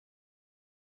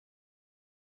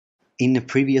In the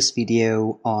previous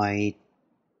video, I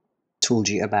told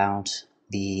you about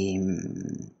the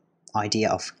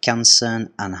idea of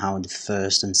Kansen and how the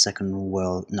first and second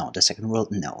world, no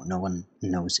one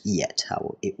knows yet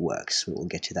how it works. We will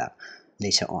get to that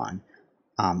later on.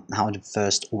 How the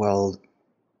first world,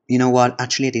 you know what,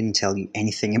 actually I didn't tell you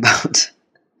anything about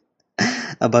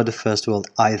about the first world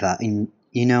either.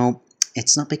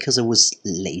 It's not because I was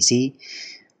lazy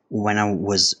when I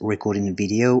was recording the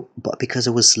video, but because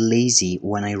I was lazy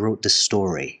when I wrote the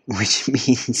story, which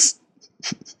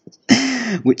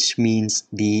means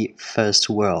the first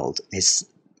world is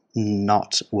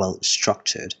not well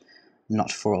structured,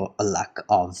 not for a lack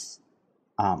of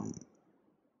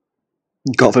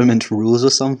government rules or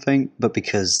something, but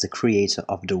because the creator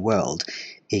of the world,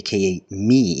 aka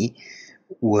me,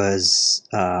 was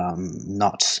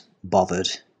not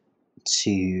bothered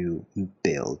to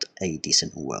build a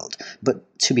decent world.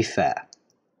 But to be fair,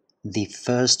 the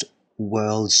first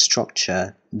world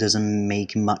structure doesn't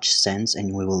make much sense,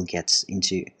 and we will get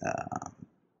into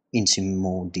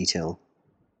more detail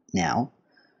now.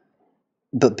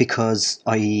 But because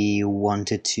I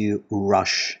wanted to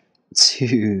rush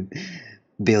to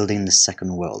building the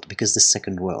second world, because the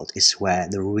second world is where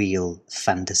the real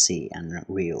fantasy and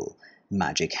real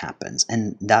magic happens,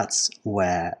 and that's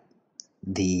where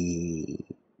the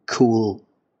cool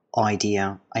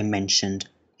idea I mentioned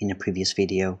in a previous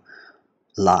video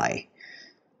lie.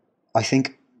 I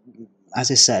think,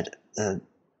 as I said,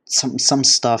 some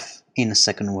stuff in the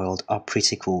second world are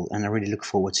pretty cool, and I really look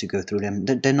forward to go through them.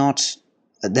 They're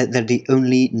the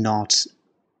only not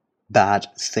bad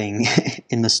thing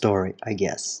in the story, I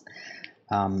guess.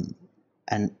 And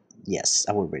yes,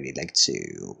 I would really like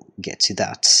to get to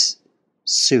that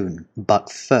soon,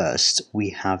 but first we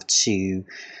have to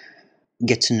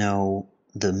get to know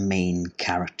the main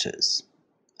characters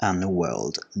and the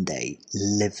world they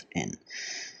live in.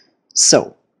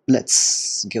 So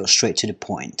let's go straight to the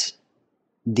point.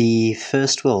 The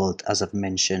first world, as I've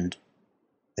mentioned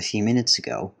a few minutes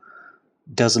ago,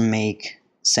 doesn't make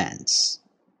sense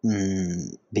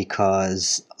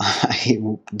because I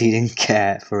didn't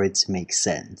care for it to make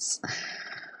sense.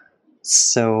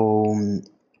 So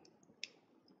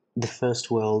the first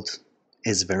world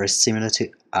is very similar to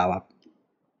our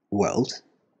world.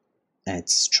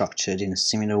 It's structured in a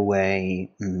similar way.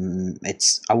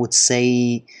 I would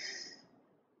say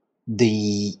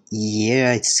the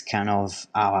year, it's kind of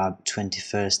our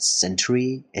 21st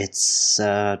century. It's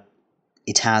not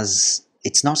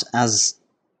as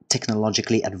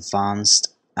technologically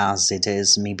advanced as it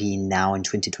is maybe now in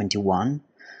 2021.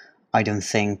 I don't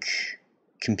think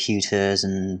computers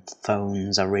and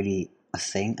phones are really a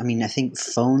thing. I mean, I think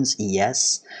phones,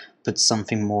 yes, but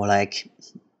something more like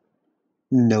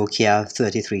Nokia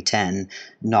 3310,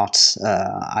 not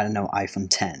iPhone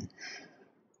 10.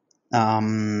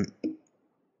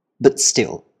 But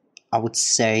still, I would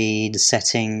say the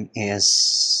setting is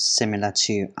similar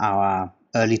to our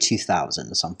early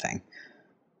 2000s or something.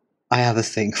 I have a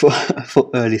thing for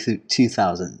early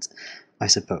 2000s, I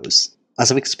suppose.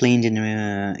 As I've explained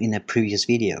in a previous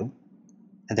video,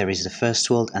 there is the first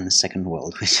world and the second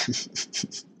world, which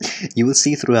you will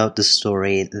see throughout the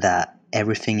story that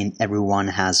everything and everyone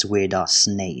has weird-ass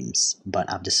names,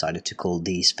 but I've decided to call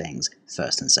these things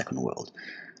first and second world.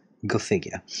 Go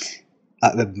figure.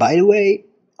 By the way,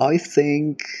 I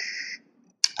think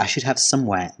I should have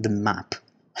somewhere the map.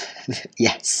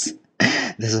 Yes,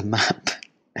 there's a map.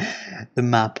 The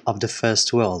map of the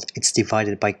first world. It's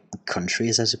divided by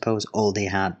countries, I suppose. All they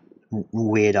had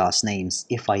weird-ass names.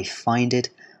 If I find it,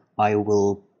 I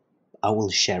will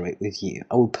share it with you.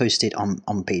 I will post it on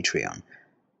Patreon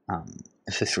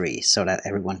for free so that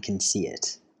everyone can see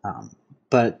it.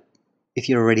 But if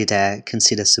you're already there,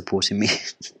 consider supporting me.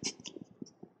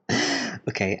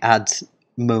 Okay, ad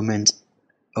moment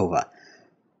over.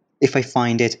 If I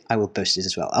find it, I will post it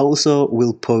as well. I also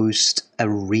will post a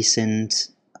recent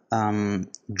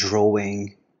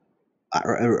drawing,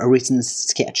 a recent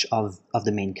sketch of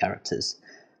the main characters.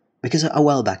 Because a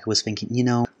while back I was thinking,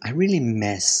 I really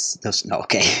miss those. No,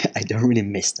 okay, I don't really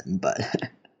miss them, but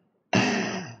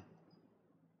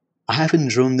I haven't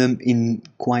drawn them in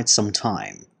quite some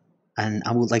time, and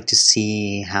I would like to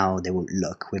see how they would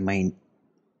look with my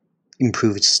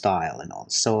improved style and all.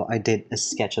 So I did a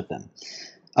sketch of them.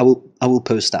 I will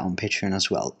post that on Patreon as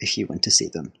well if you want to see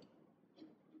them.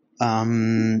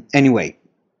 Anyway,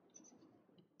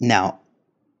 now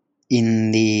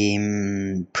in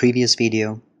the previous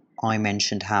video I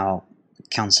mentioned how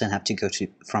Kansen have to go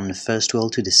from the first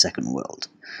world to the second world.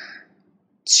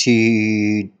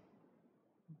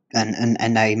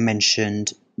 And I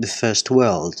mentioned the first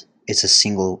world it's a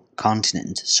single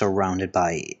continent surrounded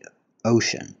by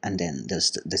ocean, and then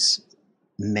there's this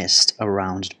mist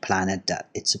around the planet that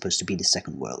it's supposed to be the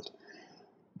second world.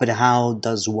 But how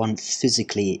does one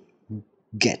physically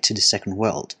get to the second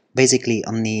world? Basically,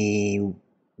 on the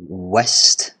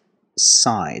west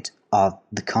side of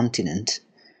the continent,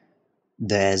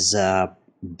 there's a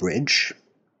bridge.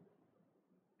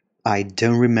 I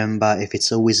don't remember if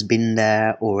it's always been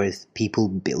there or if people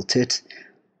built it.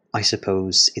 I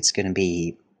suppose it's going to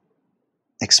be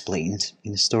explained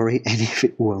in the story, and if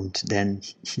it won't, then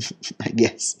I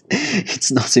guess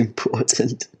it's not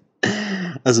important,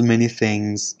 as many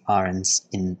things aren't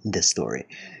in this story.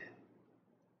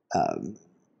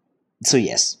 So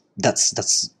yes,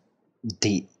 that's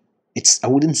the. I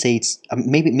wouldn't say it's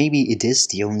maybe it is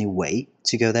the only way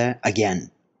to go there.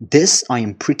 Again, this I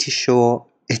am pretty sure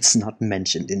it's not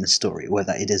mentioned in the story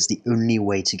whether it is the only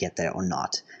way to get there or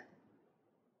not.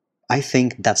 I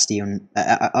think that's the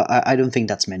I don't think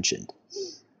that's mentioned.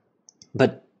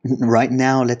 But right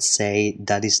now, let's say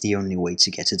that is the only way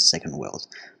to get to the second world.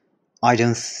 I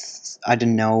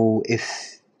don't know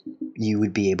if you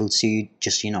would be able to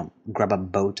just, grab a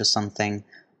boat or something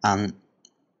and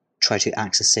try to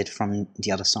access it from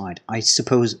the other side. I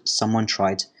suppose someone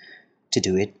tried to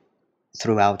do it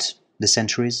throughout the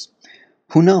centuries.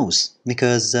 Who knows?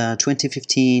 Because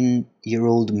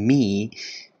 2015-year-old me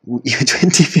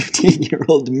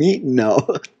 2015-year-old me? No.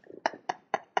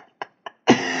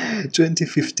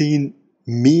 2015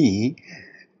 me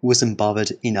wasn't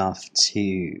bothered enough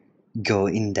to go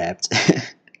in depth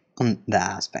on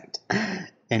that aspect.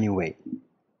 Anyway,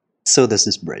 so there's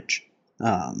this bridge.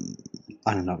 I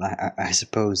don't know, I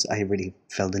suppose I really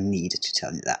felt the need to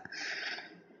tell you that.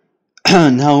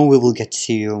 Now we will get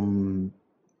to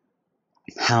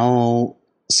how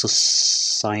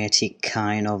society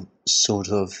kind of sort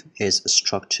of is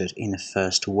structured in the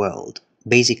first world.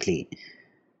 Basically,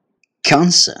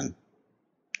 Kansen,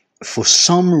 for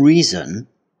some reason,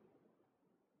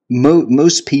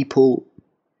 most people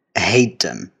hate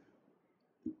them,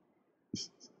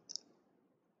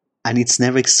 and it's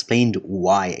never explained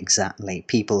why exactly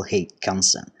people hate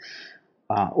Kansen,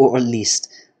 or at least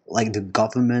like the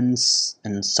governments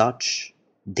and such,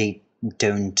 they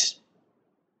don't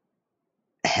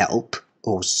help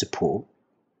or support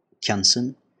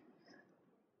Kansen.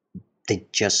 They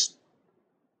just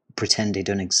pretend they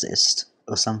don't exist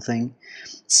or something.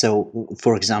 So,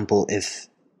 for example, if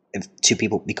two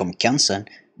people become Kansen,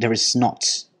 there is not,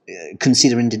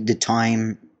 considering the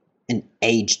time and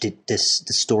age that the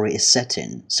story is set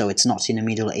in, so it's not in the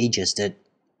Middle Ages that,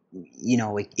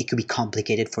 it could be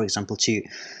complicated, for example, to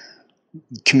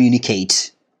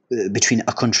communicate between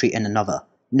a country and another.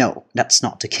 No, that's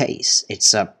not the case.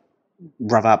 It's a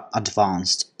rather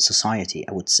advanced society,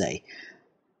 I would say.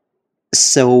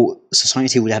 So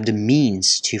society would have the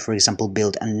means to, for example,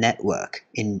 build a network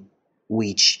in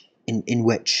which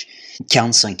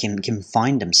Kansen can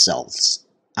find themselves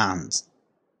and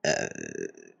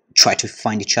try to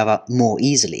find each other more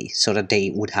easily, so that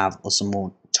they would have also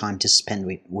more time to spend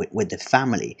with the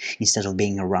family instead of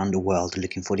being around the world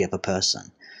looking for the other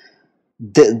person.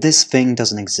 This thing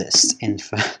doesn't exist in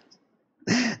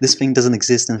this thing doesn't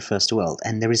exist in the first world,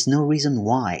 and there is no reason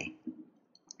why.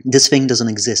 This thing doesn't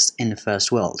exist in the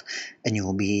first world, and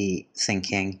you'll be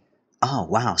thinking, oh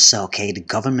wow, so okay, the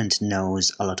government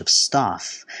knows a lot of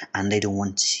stuff, and they don't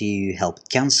want to help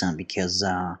Kansen because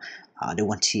they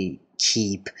want to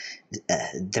keep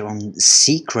their own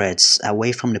secrets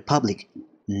away from the public.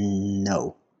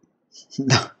 No.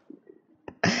 No.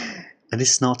 That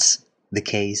is not the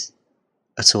case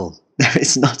at all. There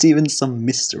is not even some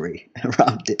mystery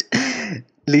around it.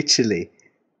 Literally,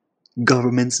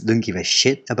 governments don't give a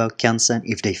shit about Kansen.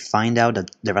 If they find out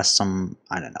that there are some,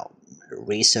 I don't know,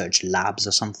 research labs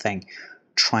or something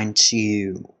trying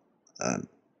to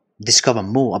discover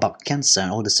more about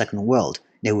Kansen or the second world,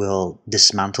 they will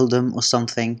dismantle them or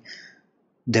something.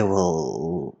 They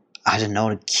will, I don't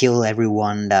know, kill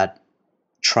everyone that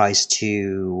tries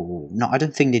to... No, I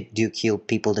don't think they do kill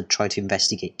people that try to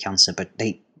investigate Kansen, but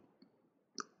they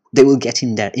will get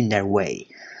in their way.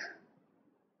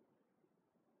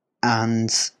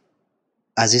 And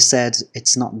as you said,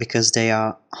 it's not because they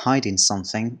are hiding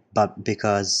something, but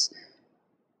because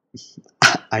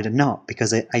I don't know,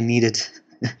 because I needed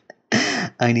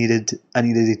I needed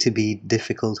it to be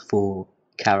difficult for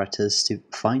characters to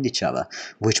find each other,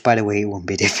 which, by the way, won't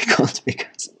be difficult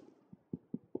because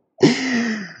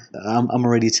I'm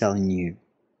already telling you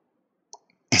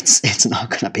it's not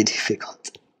gonna be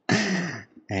difficult.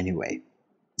 Anyway,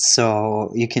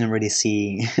 so you can already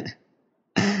see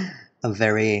a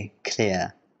very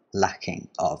clear lacking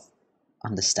of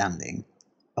understanding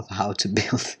of how to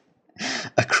build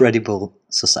a credible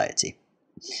society.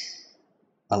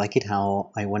 I like it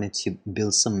how I wanted to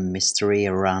build some mystery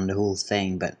around the whole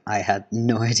thing, but I had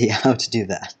no idea how to do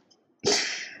that.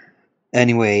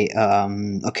 Anyway,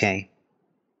 okay.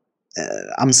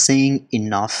 I'm saying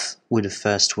enough with the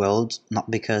first world, not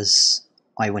because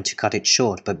I want to cut it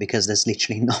short, but because there's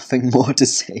literally nothing more to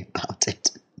say about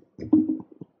it.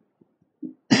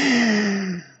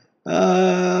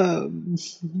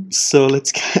 So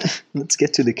let's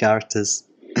get to the characters.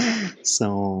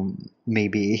 So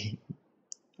maybe,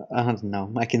 I don't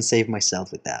know, I can save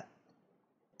myself with that.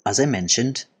 As I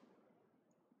mentioned,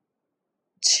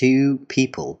 two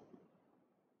people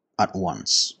at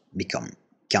once become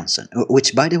Cancer,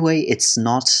 which, by the way, it's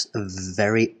not a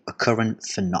very occurrent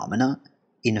phenomena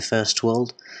in the first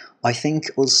world. I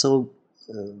think also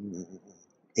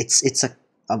it's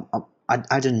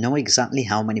I don't know exactly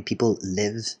how many people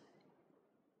live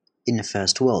in the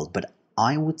first world, but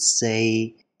I would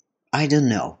say, I don't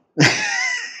know,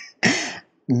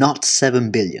 not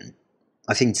 7 billion.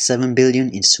 I think 7 billion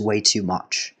is way too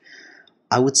much.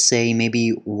 I would say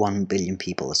maybe 1 billion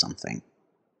people or something.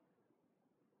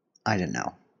 I don't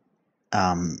know.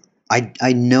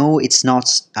 I know it's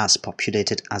not as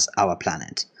populated as our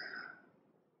planet,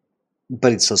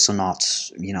 but it's also not,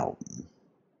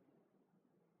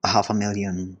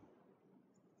 500,000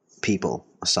 people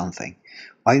or something.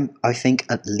 I think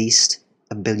at least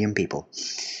 1 billion people.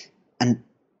 And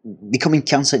becoming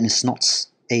Cancer is not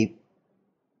a...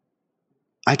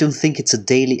 I don't think it's a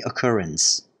daily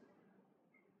occurrence.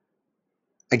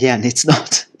 Again, it's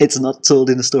not told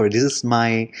in the story. This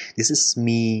is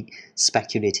me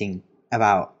speculating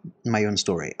about my own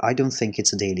story. I don't think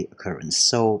it's a daily occurrence.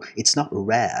 So it's not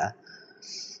rare,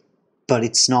 but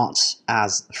it's not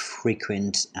as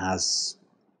frequent as...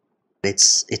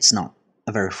 it's not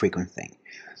a very frequent thing.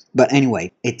 But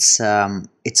anyway, it's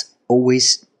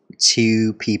always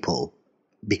two people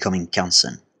becoming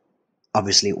Cancer.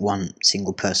 Obviously, one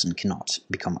single person cannot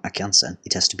become a Cancer.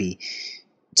 It has to be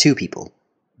two people.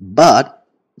 But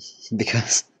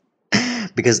because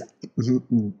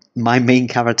my main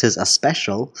characters are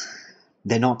special,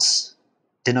 they're not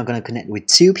going to connect with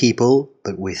two people,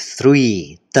 but with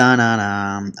three.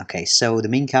 Da-na-na. Okay, so the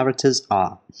main characters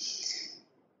are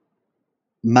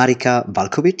Marika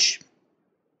Valkovic.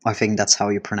 I think that's how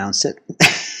you pronounce it.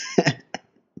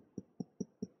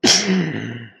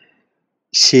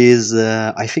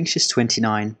 I think she's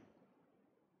 29,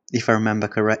 if I remember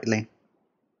correctly.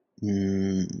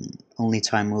 Only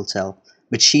time will tell.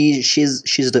 But she's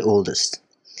the oldest.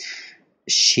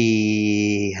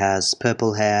 She has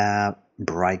purple hair,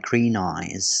 bright green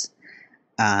eyes,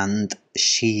 and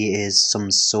she is some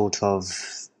sort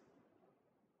of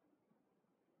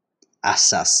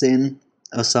assassin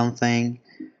or something.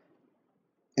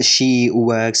 She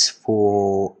works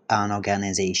for an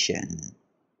organization.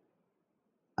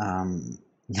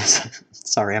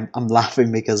 Sorry, I'm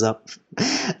laughing because I've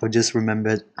just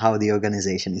remembered how the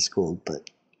organization is called, but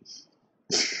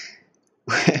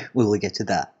we will get to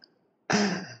that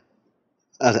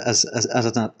at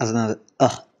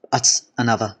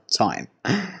another time.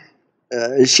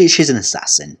 She's an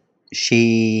assassin.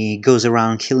 She goes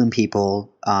around killing people,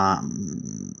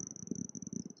 and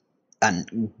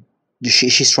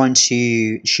she's trying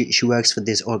to... she works for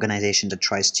this organization that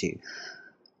tries to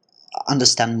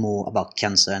understand more about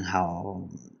Cancer and how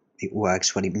it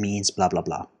works, what it means, blah blah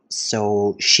blah.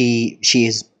 So she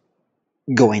is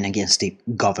going against the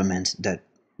government that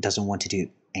doesn't want to do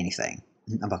anything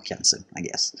about Cancer, I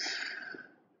guess.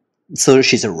 So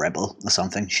she's a rebel or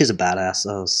something. She's a badass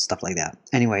or stuff like that.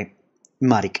 Anyway,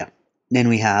 Marika. Then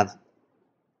we have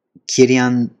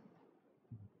Kirian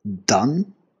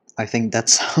Dunn. I think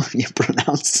that's how you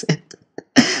pronounce it.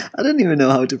 I don't even know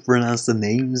how to pronounce the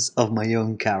names of my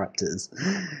own characters.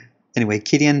 Anyway,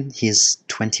 Kirian, he's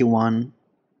 21,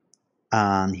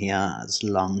 and he has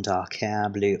long dark hair,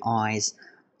 blue eyes,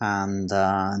 and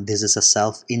this is a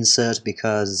self-insert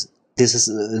because... this is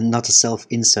not a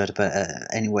self-insert, but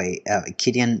anyway,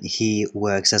 Kirian, he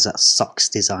works as a socks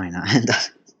designer,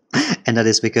 and that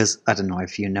is because, I don't know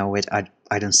if you know it,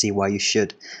 I don't see why you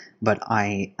should, but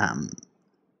I am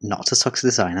not a socks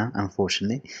designer,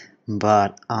 unfortunately,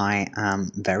 but I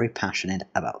am very passionate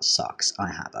about socks. I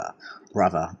have a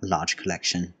rather large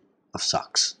collection of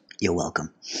socks. You're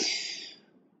welcome.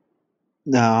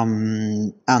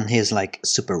 And he's like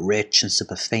super rich and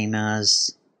super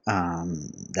famous.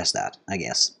 That's that, I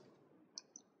guess.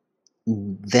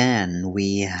 Then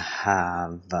we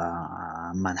have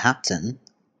Manhattan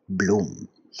Bloom.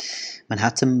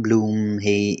 Manhattan Bloom,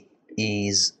 he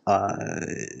is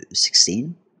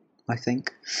 16, I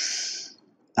think.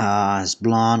 He's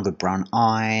blonde with brown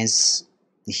eyes.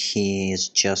 He is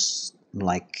just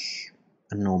like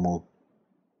a normal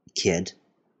kid,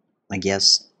 I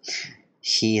guess.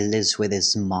 He lives with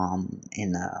his mom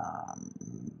in a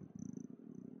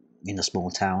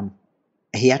small town.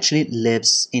 He actually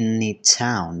lives in the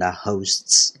town that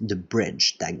hosts the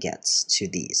bridge that gets to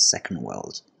the second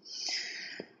world.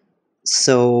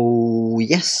 So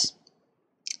yes,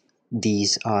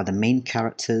 these are the main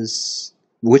characters,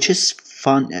 which is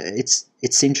fun.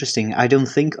 It's interesting. I don't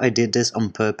think I did this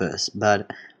on purpose,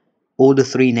 but all the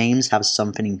three names have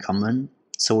something in common.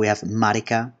 So we have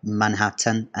Marika,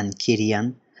 Manhattan, and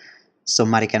Kirian. So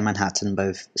Marika and Manhattan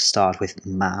both start with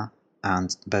Ma,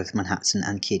 and both Manhattan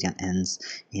and Kirian ends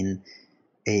in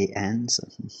AN. So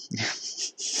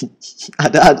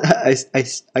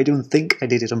I don't think I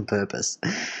did it on purpose,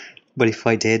 but if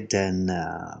I did, then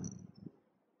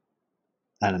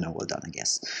I don't know. Well done, I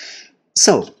guess.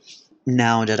 So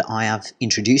now that I have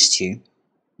introduced you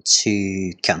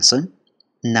to Cancer,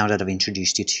 now that I've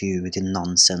introduced you to the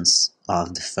nonsense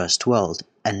of the first world,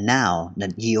 and now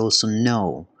that you also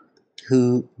know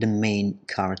who the main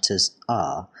characters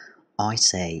are, I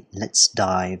say let's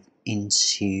dive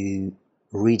into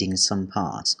reading some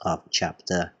parts of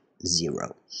chapter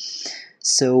 0.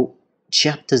 So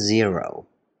chapter 0,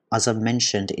 as I've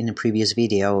mentioned in a previous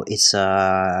video, it's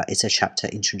a chapter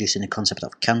introducing the concept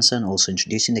of cancer and also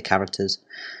introducing the characters.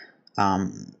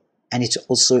 And it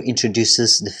also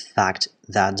introduces the fact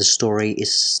that the story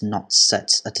is not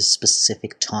set at a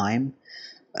specific time.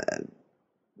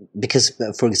 Because,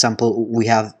 for example, we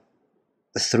have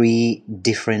 3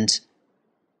 different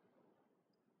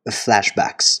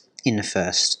flashbacks in the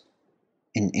first,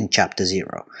 in chapter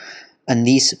 0. And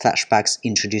these flashbacks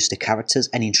introduce the characters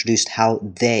and introduced how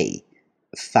they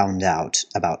found out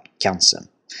about cancer.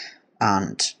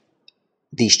 And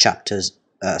these chapters,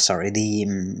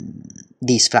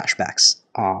 these flashbacks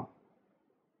are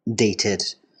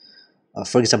dated.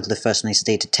 For example, the first one is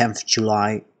dated 10th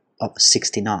July of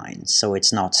 69, so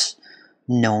it's not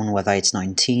known whether it's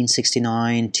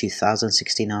 1969,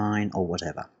 2069, or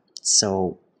whatever.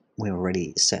 So we're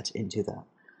already set into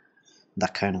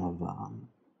that kind of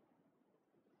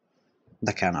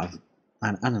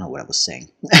I don't know what I was saying.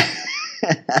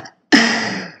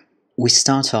 We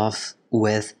start off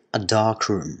with a dark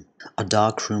room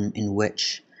in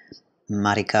which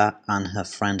Marika and her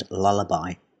friend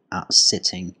Lullaby are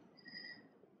sitting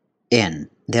in.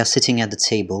 They are sitting at the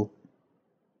table,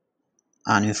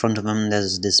 and in front of them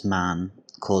there's this man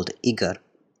called Igor,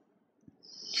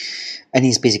 and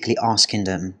he's basically asking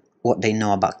them what they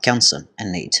know about cancer,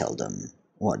 and they tell them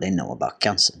what they know about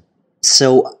cancer.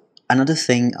 So another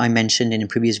thing I mentioned in a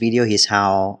previous video is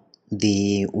how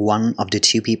the one of the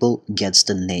 2 people gets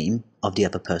the name of the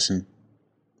other person.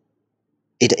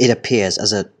 It appears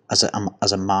as a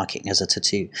marking, as a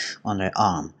tattoo on their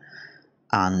arm,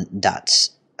 and that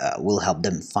will help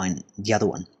them find the other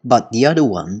one. But the other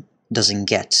one doesn't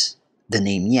get the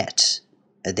name yet.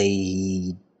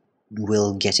 They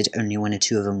will get it only when the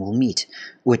 2 of them will meet,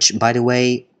 which, by the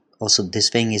way, also this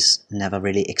thing is never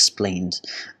really explained,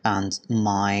 and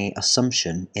my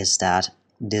assumption is that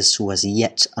this was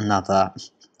yet another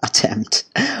attempt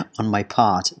on my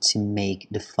part to make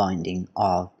the finding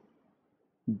of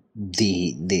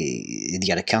the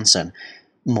other cancer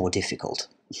more difficult.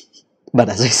 But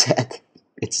as I said,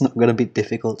 it's not going to be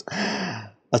difficult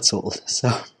at all, so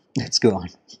let's go on.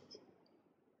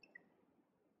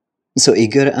 So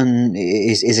Igor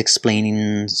is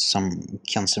explaining some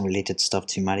cancer-related stuff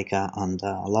to Marika and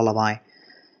Lullaby,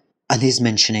 and he's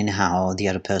mentioning how the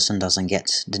other person doesn't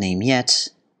get the name yet,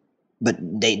 but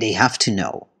they have to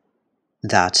know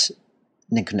that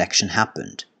the connection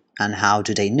happened. And how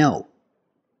do they know?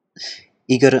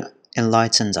 Igor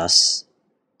enlightens us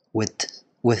with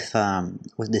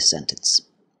this sentence.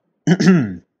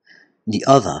 The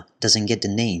other doesn't get the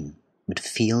name, but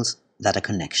feels that a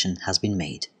connection has been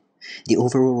made. The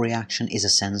overall reaction is a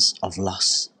sense of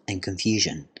loss and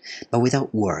confusion, but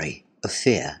without worry or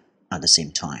fear at the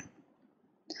same time.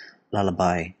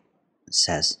 Lullaby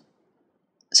says,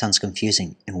 sounds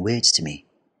confusing and weird to me.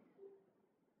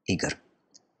 Igor,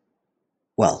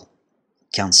 well,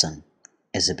 cancer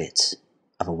is a bit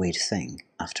of a weird thing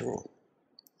after all.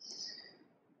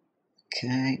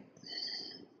 Okay.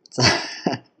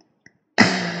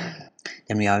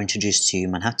 Then we are introduced to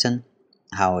Manhattan,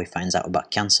 how he finds out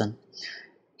about cancer.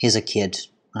 He's a kid,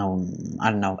 I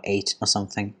don't know, 8 or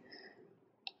something,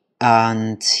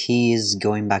 and he's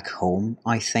going back home,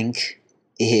 I think.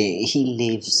 He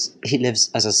lives,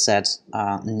 as I said,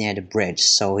 near the bridge,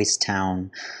 so his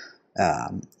town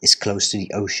is close to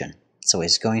the ocean. So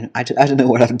he's going. I don't know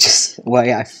what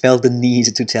why I felt the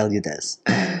need to tell you this.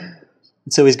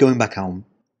 So he's going back home.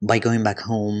 By going back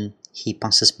home, he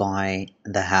passes by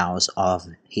the house of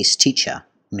his teacher,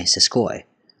 Mrs. Coy.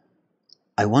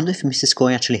 I wonder if Mrs.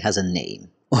 Coy actually has a name,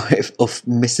 or if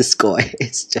Mrs. Coy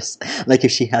is just like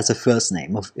if she has a first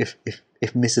name, of if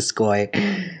Mrs. Coy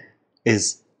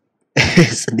is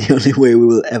is the only way we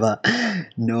will ever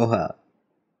know her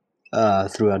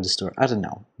throughout the story. I don't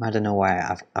know. I don't know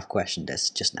why I've questioned this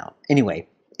just now. Anyway,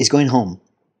 he's going home.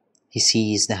 He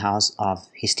sees the house of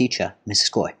his teacher,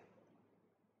 Mrs. Coy.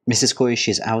 Mrs. Coy,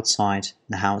 she's outside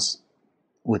the house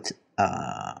with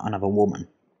another woman.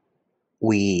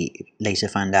 We later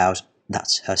find out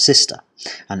that's her sister,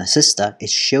 and her sister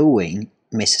is showing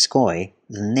Mrs. Coy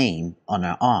the name on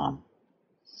her arm.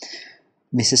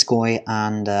 Mrs. Coy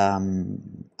and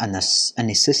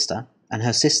his sister and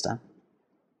her sister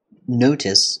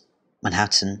notice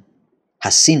Manhattan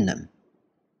has seen them,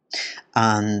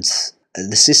 and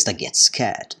the sister gets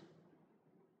scared,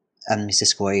 and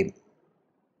Mrs. Coy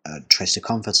tries to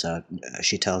comfort her.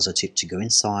 She tells her to go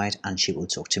inside and she will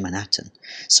talk to Manhattan.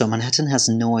 So Manhattan has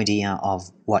no idea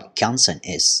of what Gansen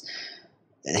is.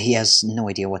 He has no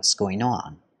idea what's going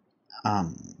on.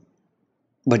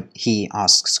 But he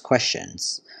asks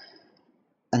questions.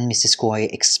 And Mrs. Coy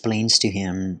explains to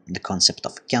him the concept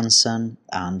of Gansen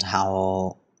and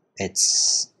how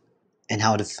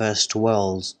the first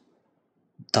world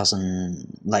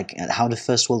how the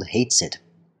first world hates it.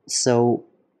 So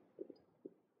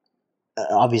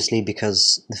obviously,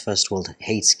 because the First World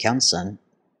hates Gansen,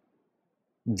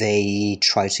 they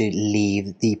try to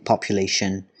leave the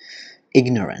population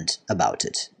ignorant about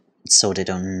it. So they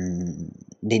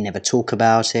never talk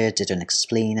about it, they don't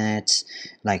explain it,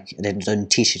 like they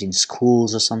don't teach it in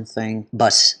schools or something.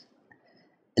 But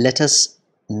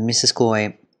Mrs.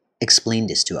 Coy explain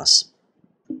this to us.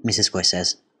 Mrs. Coy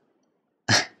says,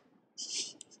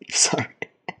 sorry,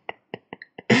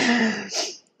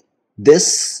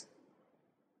 this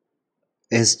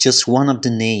is just one of the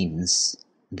names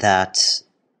that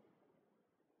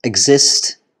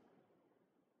exist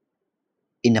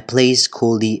in a place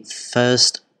called the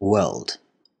First World.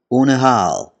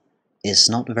 Onehal is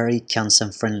not very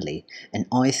Gansen friendly, and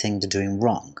I think they're doing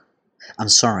wrong. I'm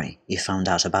sorry you found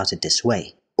out about it this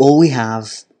way. All we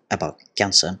have about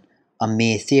Gansen are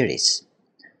mere theories.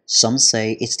 Some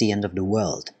say it's the end of the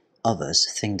world, others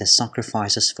think they're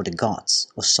sacrifices for the gods,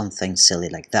 or something silly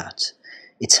like that.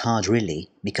 It's hard really,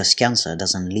 because Gansen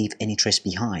doesn't leave any trace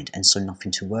behind and so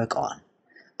nothing to work on.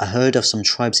 I heard of some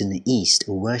tribes in the east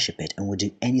who worship it and would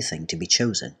do anything to be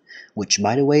chosen, which,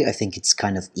 by the way, I think it's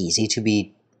kind of easy to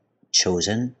be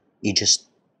chosen. You just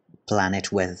plan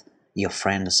it with your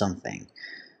friend or something.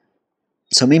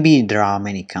 So maybe there are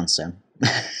many Gansen.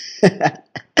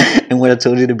 And what I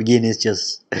told you at the beginning is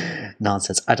just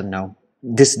nonsense. I don't know.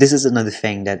 This is another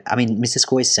thing that, I mean, Mrs.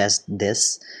 Coy says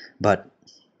this, but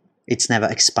it's never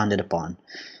expanded upon.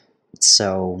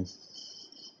 So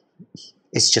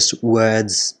it's just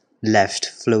words left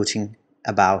floating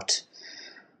about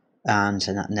and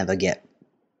never get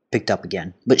picked up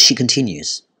again. But she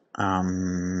continues,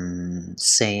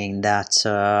 saying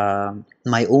that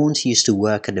my aunt used to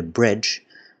work at the bridge,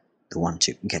 the one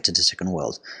to get to the second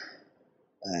world.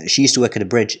 She used to work at the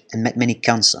bridge and met many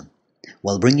Gansen.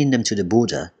 While bringing them to the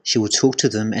border, she would talk to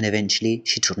them, and eventually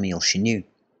she told me all she knew.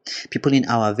 People in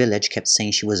our village kept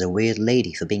saying she was a weird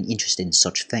lady for being interested in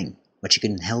such thing, but she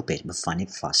couldn't help it but find it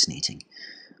fascinating.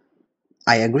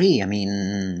 I agree. I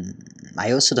mean,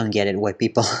 I also don't get it why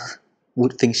people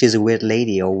would think she's a weird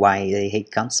lady or why they hate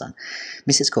Gansen.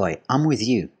 Mrs. Coy, I'm with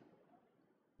you.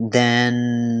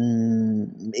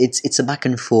 Then it's a back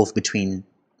and forth between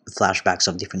flashbacks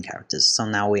of different characters. So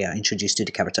now we are introduced to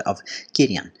the character of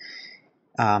Gideon.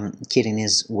 Gideon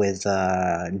is with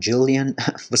Julian.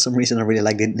 For some reason I really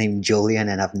like the name Julian,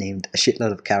 and I've named a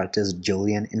shitload of characters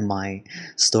Julian in my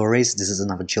stories. This is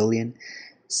another Julian.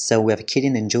 So we have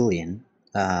Gideon and Julian.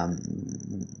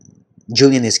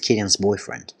 Julian is Gideon's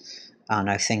boyfriend, and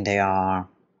I think they are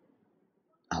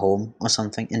home or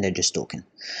something, and they're just talking.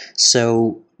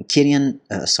 So Julian,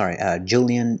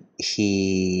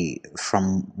 he,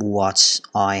 from what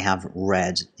I have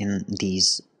read in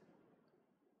these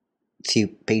few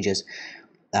pages,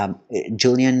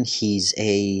 Julian, he's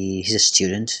a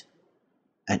student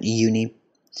at uni.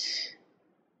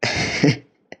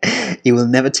 He will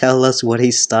never tell us what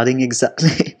he's studying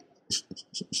exactly.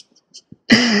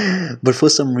 But for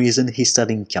some reason he's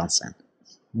studying Gansen.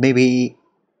 Maybe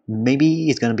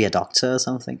he's gonna be a doctor or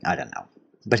something, I don't know.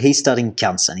 But he's studying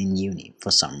Gansen in uni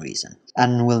for some reason.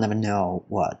 And we'll never know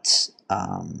what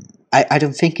I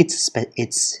don't think it's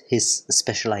his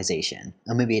specialization,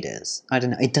 or maybe it is. I don't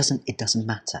know. It doesn't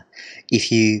matter.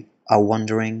 If you are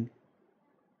wondering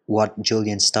what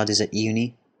Julian studies at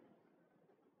uni,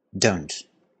 don't,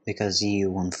 because you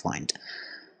won't find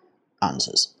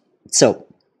answers. So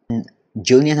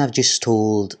Julian have just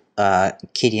told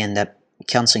Gideon that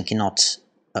Canson cannot.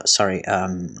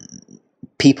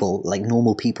 People like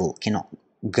normal people cannot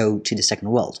go to the second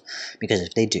world, because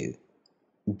if they do,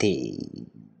 they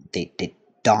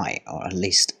die, or at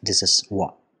least this is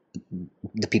what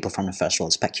the people from the first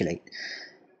world speculate.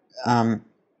 And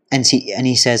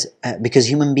he says because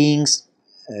human beings,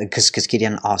 because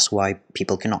Gideon asks why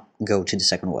people cannot go to the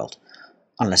second world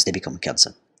unless they become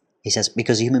cancer. He says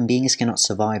because human beings cannot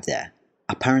survive there.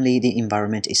 Apparently the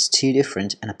environment is too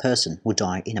different, and a person would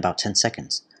die in about 10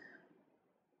 seconds.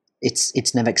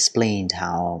 It's never explained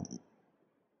how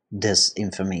this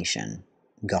information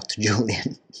got to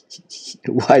Julian.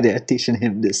 Why they're teaching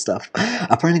him this stuff.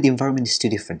 Apparently the environment is too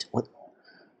different. What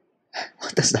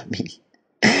does that mean?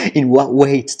 In what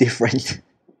way it's different?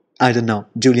 I don't know.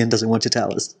 Julian doesn't want to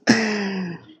tell us.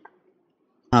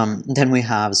 Then we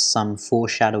have some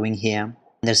foreshadowing here.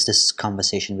 There's this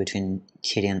conversation between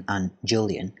Gideon and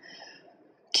Julian.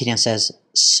 Gideon says,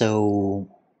 so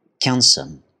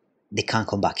Canson, they can't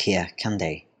come back here, can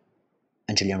they?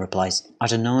 And Julian replies, I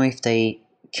don't know if they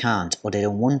can't or they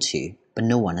don't want to, but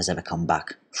no one has ever come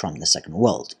back from the second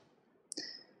world.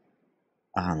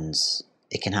 And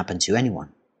it can happen to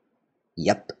anyone.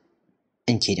 Yep.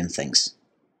 And Gideon thinks,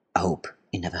 I hope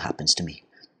it never happens to me.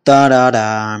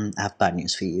 Da-da-da! I have bad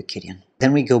news for you, Gideon.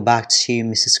 Then we go back to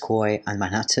Mrs. Coy and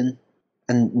Manhattan.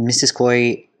 And Mrs.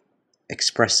 Coy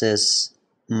expresses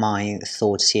my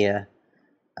thoughts here.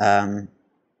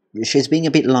 She's being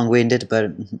a bit long-winded,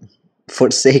 but for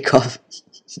the sake of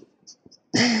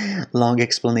long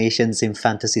explanations in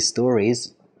fantasy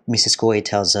stories, Mrs. Coy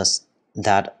tells us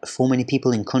that for many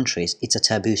people in countries, it's a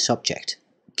taboo subject.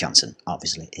 Cancer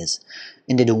obviously is,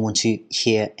 and they don't want to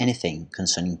hear anything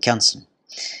concerning cancer.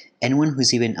 Anyone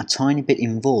who's even a tiny bit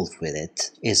involved with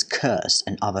it is cursed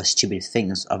and other stupid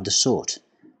things of the sort.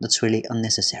 That's really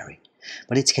unnecessary.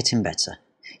 But it's getting better.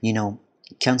 You know,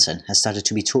 cancer has started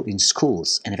to be taught in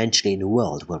schools, and eventually the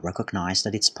world will recognize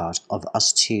that it's part of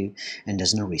us too, and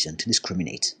there's no reason to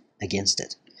discriminate against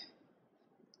it.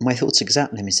 My thoughts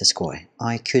exactly, Mrs. Coy.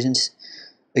 I couldn't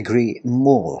agree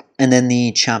more. And then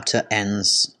the chapter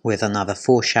ends with another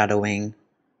foreshadowing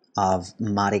of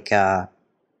Marika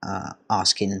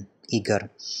asking Igor,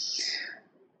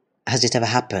 has it ever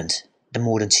happened that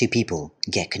more than two people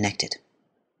get connected?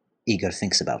 Igor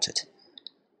thinks about it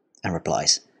and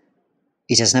replies,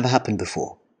 it has never happened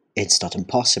before. It's not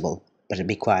impossible, but it'd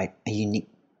be quite a unique...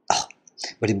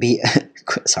 but it'd be...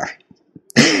 sorry.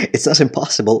 It's not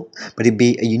impossible, but it'd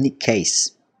be a unique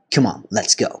case. Come on,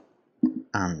 let's go.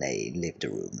 And they leave the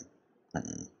room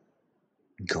and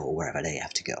go wherever they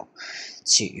have to go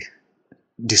to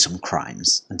do some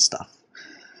crimes and stuff.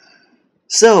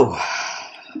 So,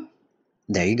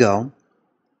 there you go.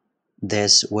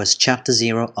 This was chapter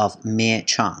 0 of Mere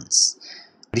Chance.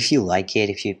 If you like it,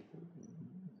 if you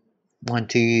want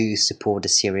to support the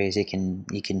series, you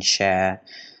can share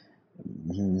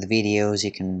the videos,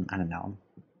 you can, I don't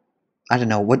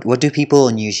know, what do people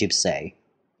on YouTube say?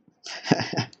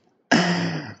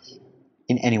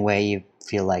 In any way you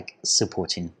feel like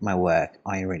supporting my work,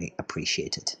 I really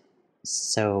appreciate it.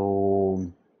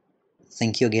 So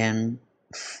thank you again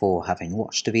for having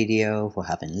watched the video, for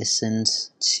having listened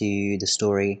to the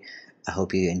story. I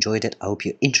hope you enjoyed it. I hope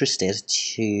you're interested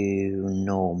to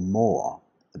know more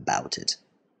about it.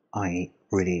 I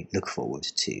really look forward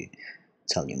to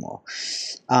tell you more.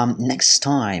 Next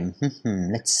time,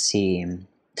 let's see,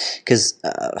 because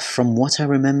from what I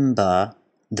remember,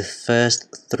 the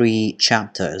first 3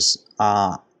 chapters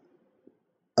are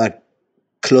a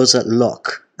closer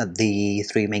look at the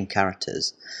 3 main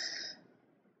characters.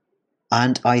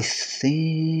 And I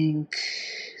think...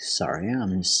 Sorry,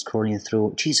 I'm scrolling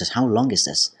through... Jesus, how long is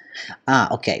this?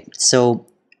 Okay, so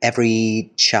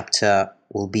every chapter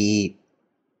will be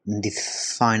the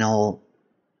final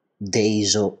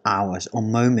days or hours or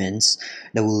moments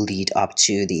that will lead up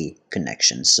to the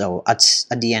connection. So at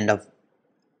the end of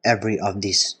every of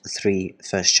these 3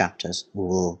 first chapters, we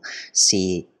will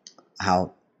see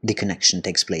how the connection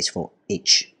takes place for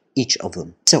each of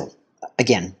them. So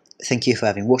again, thank you for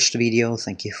having watched the video,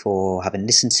 thank you for having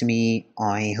listened to me.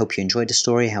 I hope you enjoyed the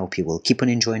story, I hope you will keep on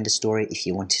enjoying the story. If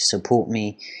you want to support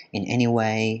me in any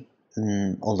way,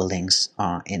 all the links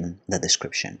are in the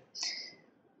description.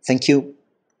 Thank you,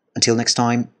 until next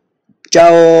time,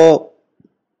 ciao!